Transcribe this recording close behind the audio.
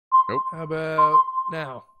Nope. How about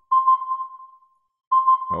now?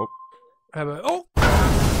 Nope. How about... Oh!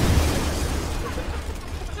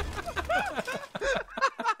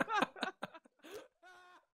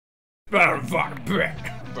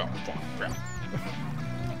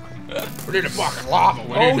 We need a fucking lava.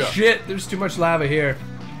 Oh shit, there's too much lava here.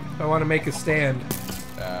 I want to make a stand.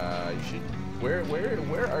 You should...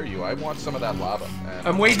 Where are you? I want some of that lava.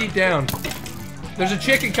 I'm way deep down. There's a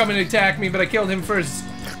chicken coming to attack me, but I killed him first.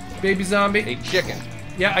 Baby zombie. A chicken.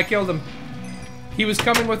 Yeah, I killed him. He was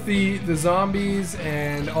coming with the zombies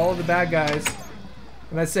and all the bad guys.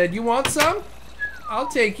 And I said, you want some? I'll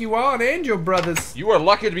take you on, Angel Brothers. You are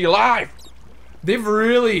lucky to be alive. They've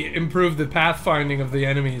really improved the pathfinding of the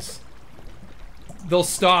enemies. They'll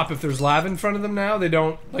stop if there's lava in front of them now. They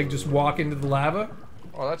don't, like, just walk into the lava.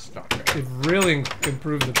 Oh, that's not fair. They've really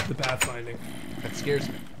improved the pathfinding. That scares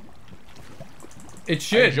me. It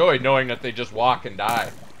should. I enjoy knowing that they just walk and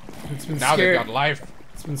die. It's been Now they've got life.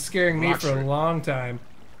 It's been scaring me for a long time.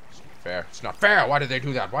 It's not fair. It's not fair. Why did they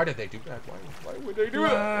do that? Why did they do that? Why would they do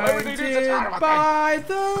that? Why would they do that? By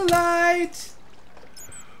the light,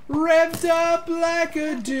 revved up like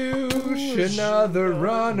a douche, another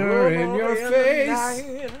runner in your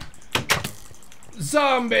face.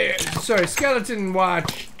 Zombie! Sorry, skeleton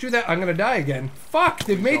watch. Do that. I'm gonna die again. Fuck,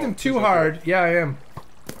 they've made them too hard. Yeah, I am.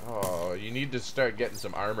 Oh, you need to start getting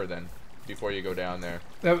some armor then, before you go down there.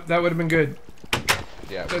 That would have been good.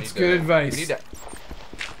 Yeah, that's good advice. We need to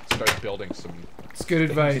start building some. It's good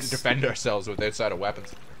advice. To defend ourselves with outside of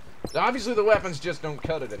weapons. Obviously, the weapons just don't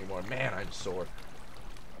cut it anymore. Man, I'm sore.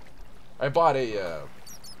 I bought a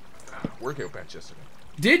workout bench yesterday.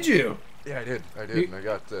 Did you? Yeah, I did. I did. And I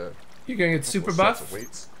got. You gonna get super buff?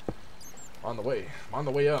 Weights. On the way. I'm on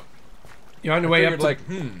the way up. You're on the way up. Like,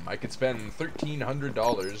 I could spend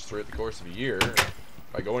 $1,300 throughout the course of a year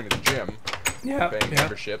by going to the gym, paying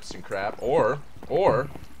memberships and crap, or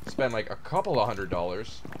spend like a couple of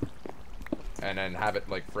 $100 and then have it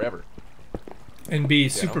like forever. And be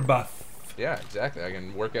super buff. Yeah, exactly. I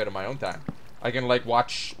can work out at my own time. I can like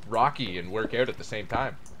watch Rocky and work out at the same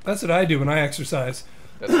time. That's what I do when I exercise.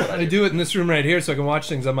 That's what I do it in this room right here so I can watch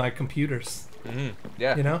things on my computers.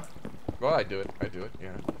 Yeah. You know? Well, I do it.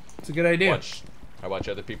 Yeah. It's a good idea. I watch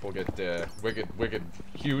other people get wicked,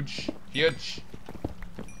 huge.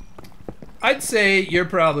 I'd say you're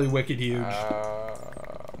probably wicked huge.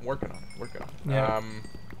 I'm working on it. Yeah.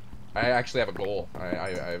 I actually have a goal.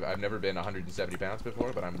 I've never been 170 pounds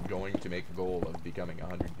before, but I'm going to make a goal of becoming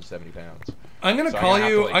 170 pounds. I'm gonna call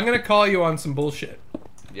you. I'm gonna call you on some bullshit.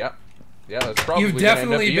 Yep. Yeah, that's probably. You've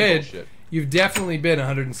definitely been. You've definitely been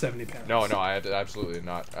 170 pounds. No, I have absolutely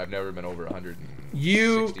not. I've never been over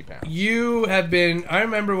 160 pounds. You have been. I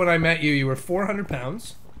remember when I met you. You were 400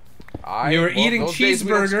 pounds. You were eating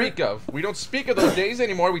cheeseburger. We don't speak of those days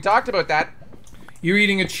anymore. We talked about that. You're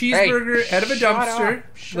eating a cheeseburger out of a dumpster.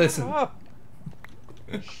 Shut up.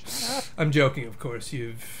 I'm joking, of course.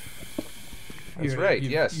 That's right.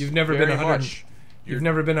 Yes. You've never been 100. You've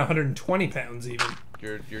never been 120 pounds even.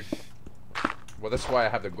 You're. Well, that's why I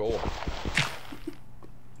have the goal.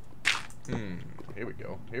 Here we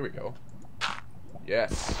go.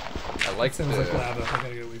 Yes. I like that. Sounds like lava. I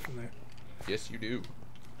gotta get away from there. Yes, you do.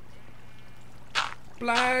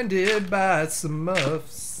 Blinded by some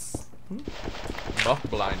muffs. Muff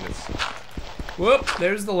blindness. Whoop,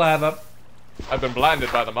 there's the lava. I've been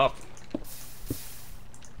blinded by the muff.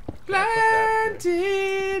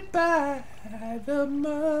 Blinded by the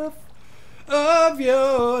muff of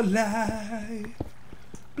your life.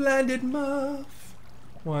 Blinded muff.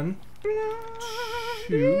 1, 2,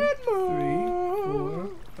 3, 4,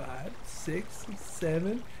 5, 6,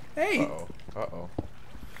 7, 8. Uh-oh.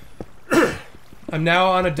 I'm now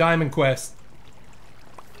on a diamond quest.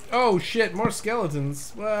 Oh shit, more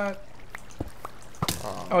skeletons. What?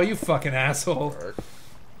 Oh, you fucking asshole. Don't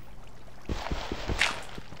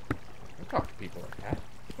talk to people like that.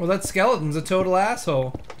 Well, that skeleton's a total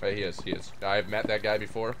asshole. He is. I've met that guy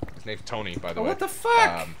before. His name's Tony, by the way. What the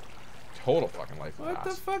fuck? Total fucking life. What the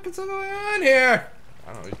fuck is going on here?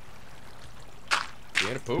 I don't know.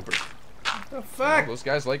 Being a pooper. What the fuck? You know, those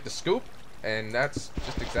guys like to scoop, and that's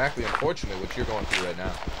just exactly, unfortunately, what you're going through right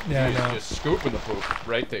now. Yeah, I know. Just scooping the poop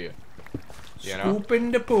right to you.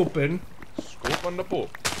 Scooping the pooping. Scooping the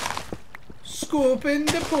poop. Scooping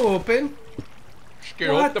the pooping.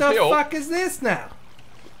 What the fuck is this now?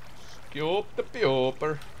 Scoop the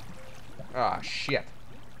pooper. Ah, shit.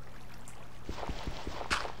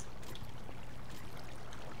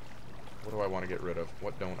 What do I want to get rid of?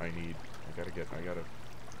 What don't I need? I gotta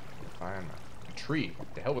find a tree.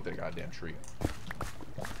 The hell with the goddamn tree.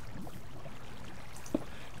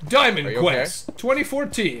 Diamond Quest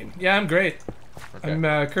 2014. Yeah, I'm great. Okay. I'm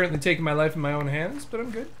currently taking my life in my own hands, but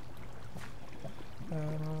I'm good.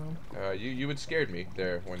 You had scared me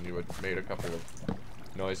there when you had made a couple of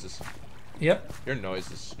noises. Yep. Your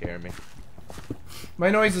noises scare me. My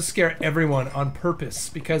noises scare everyone on purpose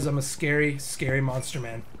because I'm a scary, scary monster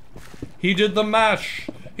man. He did the mash.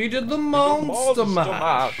 He did the monster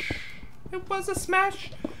mash. It was a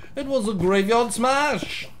smash. It was a graveyard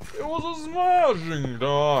smash. It was a smashing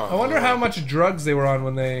dog. I wonder how much drugs they were on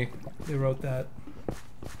when they wrote that.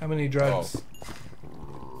 How many drugs? Oh.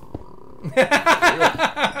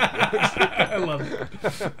 I love it.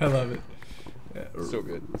 I love it. Yeah. So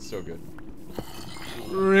good. So good.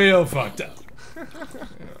 Real fucked up.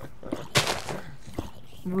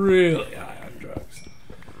 Really high on drugs.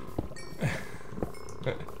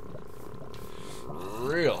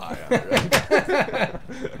 Real high on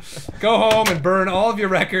drugs. Go home and burn all of your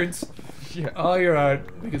records. Yeah. All your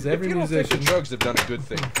art. Because every musician... If you don't think the drugs have done a good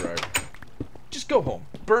thing for art, just go home.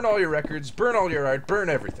 Burn all your records, burn all your art, burn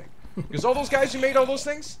everything. Because all those guys who made all those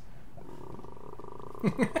things...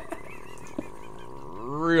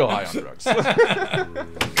 real high on drugs.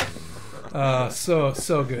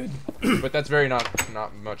 So good. But that's very not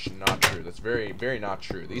true. That's very not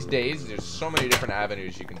true. These days, there's so many different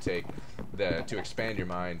avenues you can take to expand your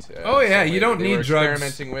mind. Oh yeah, you don't need drugs.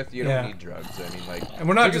 Experimenting with, you don't need drugs. I mean, like, and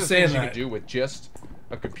we're not just saying that. You can do with just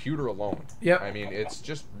a computer alone. Yep. I mean, it's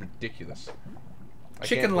just ridiculous. Chicken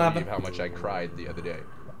I can't lava. believe how much I cried the other day.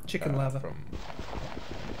 Chicken lava.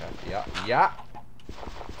 Yeah.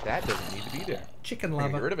 That doesn't need to be there. Chicken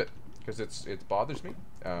lava. Get rid of it because it bothers me.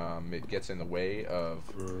 It gets in the way of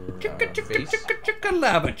chicken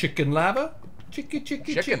lava. Chicken lava.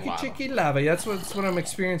 Chicky lava. That's what I'm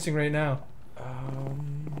experiencing right now.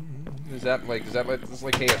 Is that like this is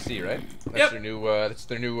like KFC, right? That's yep. Their new it's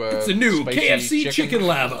their new it's a new KFC chicken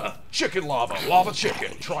lava. Chicken lava, lava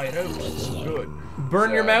chicken. Try it out. It's good. Burn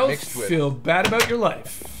your mouth. Feel bad about your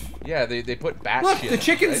life. Yeah, they put bat Look, shit. the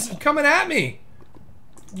chicken's coming at me.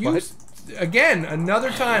 Again,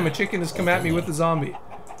 another time a chicken has come at me with a zombie.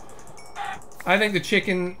 I think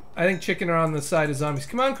chicken are on the side of zombies.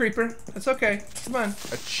 Come on, creeper. That's okay. Come on.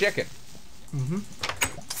 A chicken.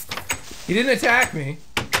 He didn't attack me.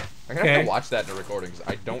 I'm gonna have to watch that in the recordings.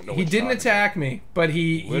 I don't know. He didn't attack me, but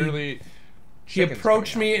he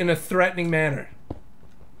approached me in a threatening manner.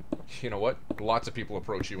 You know what? Lots of people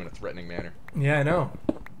approach you in a threatening manner. Yeah, I know.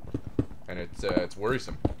 And it's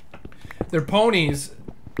worrisome. Their ponies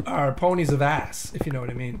are ponies of ass, if you know what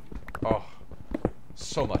I mean. Oh,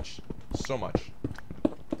 so much. So much.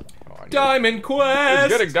 Oh, Diamond Quest!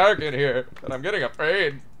 It's getting dark in here, and I'm getting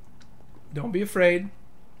afraid. Don't be afraid.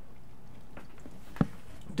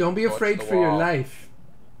 Don't be afraid for your life.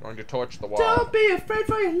 I'm going to torch the wall. Don't be afraid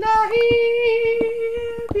for your life.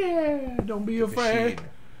 Yeah. Don't be afraid.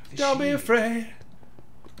 Don't be afraid.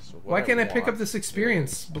 So why can't I pick up this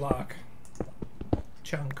experience block?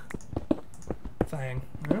 Chunk. Thing.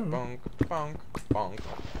 Bonk, bonk, bonk,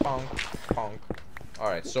 bonk, bonk.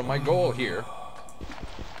 Alright, so my goal here.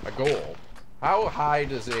 How high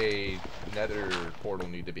does a nether portal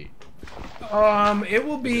need to be? It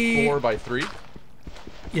will be 4 by 3?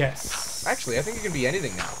 Yes. Actually, I think it can be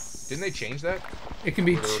anything now. Didn't they change that? It can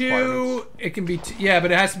be 2. It can be yeah,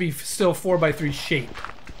 but it has to be still 4 by 3 shape.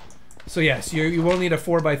 So yes, you will need a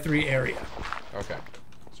 4 by 3 area. Okay.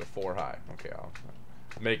 So 4 high. Okay, I'll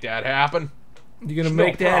make that happen. You gonna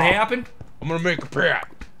make that happen? I'm gonna make a pet.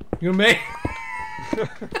 You gonna make?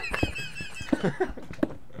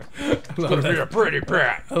 It's gonna be a pretty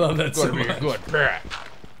pet. I love that so much. It's gonna be a good pet.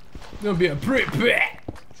 It's gonna be a pretty pet.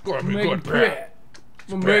 It's gonna be a good pet.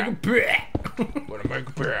 I'm gonna make a pet. Gonna make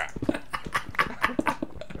a pet.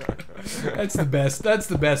 That's the best. That's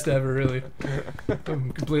the best ever, really.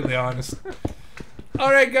 I'm completely honest.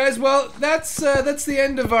 All right, guys. Well, that's the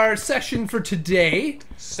end of our session for today.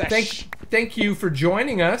 Thank you for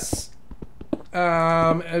joining us.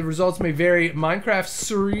 It results may vary. Minecraft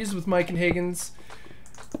series with Mike and Higgins.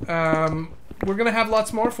 We're gonna have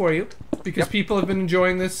lots more for you because people have been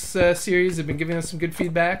enjoying this series. They've been giving us some good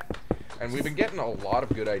feedback, and we've been getting a lot of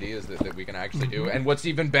good ideas that we can actually do. And what's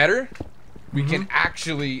even better, we can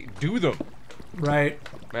actually do them. Right.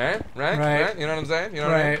 Right. You know what I'm saying? You know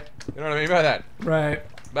what I mean? You know what I mean by that? Right.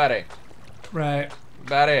 Buddy. Right.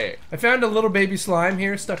 Buddy. I found a little baby slime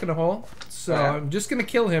here stuck in a hole, so I'm just gonna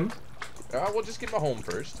kill him. We'll just give him a home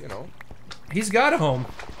first, you know. He's got a home.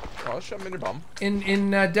 Oh, shove him in your bum. In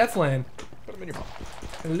Deathland. Put him in your bum.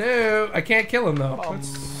 Hello. I can't kill him though.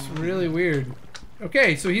 That's really weird.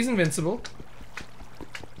 Okay, so he's invincible.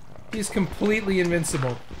 He's completely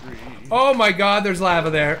invincible. Oh my God! There's lava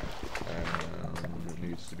there. It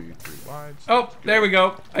needs to be sides. Oh, there we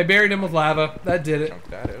go. I buried him with lava. That did it. Chunk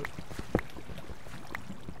that out.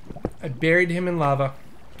 I buried him in lava.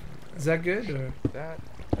 Is that good? Or? That.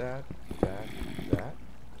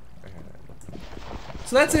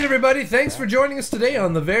 So that's it, everybody. Thanks for joining us today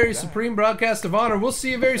on the very supreme broadcast of honor. We'll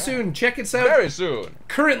see you very soon. Check us out. Very soon.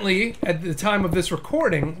 Currently, at the time of this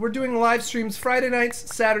recording, we're doing live streams Friday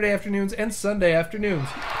nights, Saturday afternoons, and Sunday afternoons.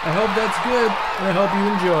 I hope that's good, and I hope you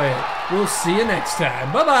enjoy it. We'll see you next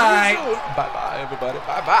time. Bye-bye. Bye-bye, everybody.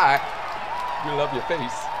 Bye-bye. We love your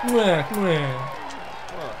face. Mwah, mwah.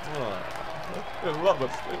 They love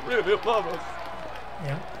us. They really love us.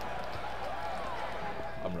 Yeah.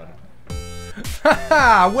 I'm running.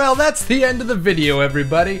 Haha, well, that's the end of the video,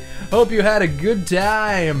 everybody. Hope you had a good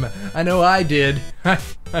time. I know I did. I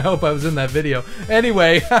hope I was in that video.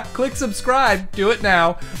 Anyway, click subscribe. Do it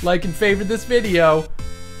now. Like and favorite this video.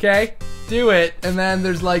 Okay? Do it. And then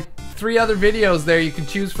there's like 3 other videos there you can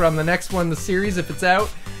choose from. The next one, the series, if it's out.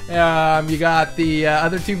 You got the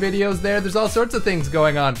other 2 videos there. There's all sorts of things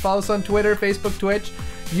going on. Follow us on Twitter, Facebook, Twitch.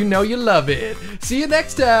 You know you love it. See you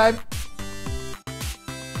next time.